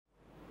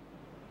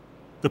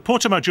The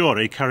Porta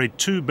Maggiore carried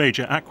two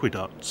major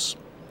aqueducts.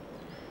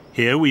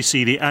 Here we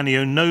see the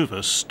Anio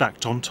Novus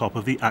stacked on top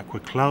of the Aqua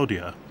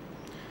Claudia.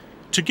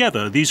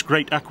 Together, these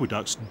great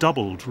aqueducts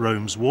doubled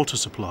Rome's water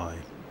supply.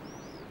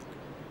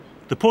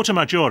 The Porta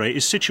Maggiore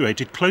is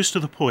situated close to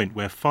the point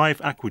where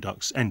 5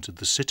 aqueducts entered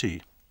the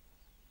city.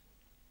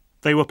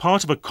 They were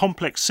part of a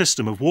complex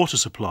system of water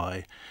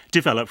supply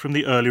developed from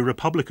the early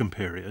Republican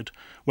period,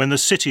 when the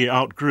city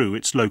outgrew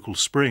its local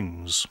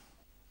springs.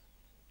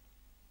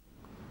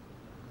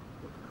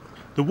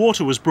 The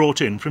water was brought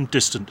in from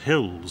distant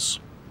hills.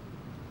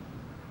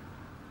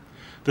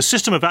 The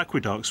system of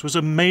aqueducts was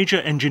a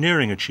major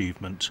engineering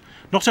achievement,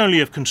 not only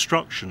of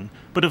construction,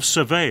 but of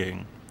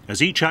surveying,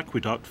 as each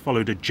aqueduct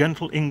followed a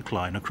gentle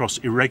incline across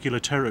irregular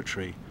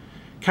territory,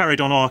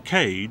 carried on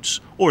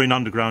arcades or in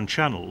underground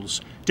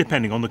channels,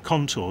 depending on the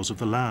contours of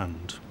the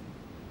land.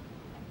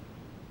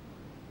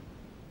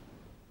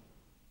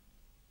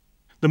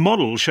 The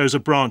model shows a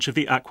branch of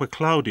the Aqua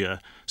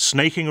Claudia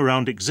snaking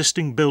around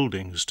existing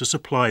buildings to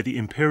supply the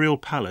imperial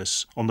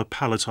palace on the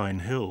Palatine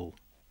Hill.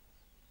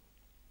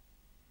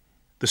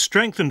 The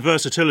strength and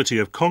versatility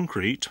of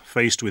concrete,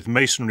 faced with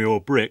masonry or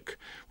brick,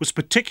 was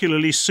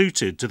particularly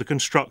suited to the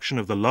construction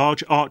of the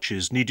large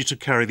arches needed to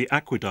carry the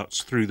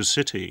aqueducts through the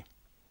city.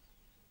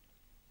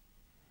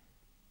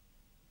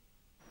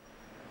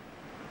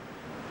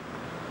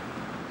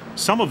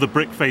 Some of the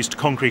brick-faced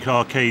concrete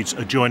arcades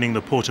adjoining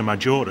the Porta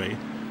Maggiore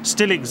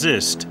still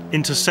exist,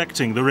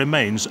 intersecting the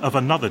remains of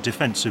another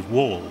defensive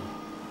wall.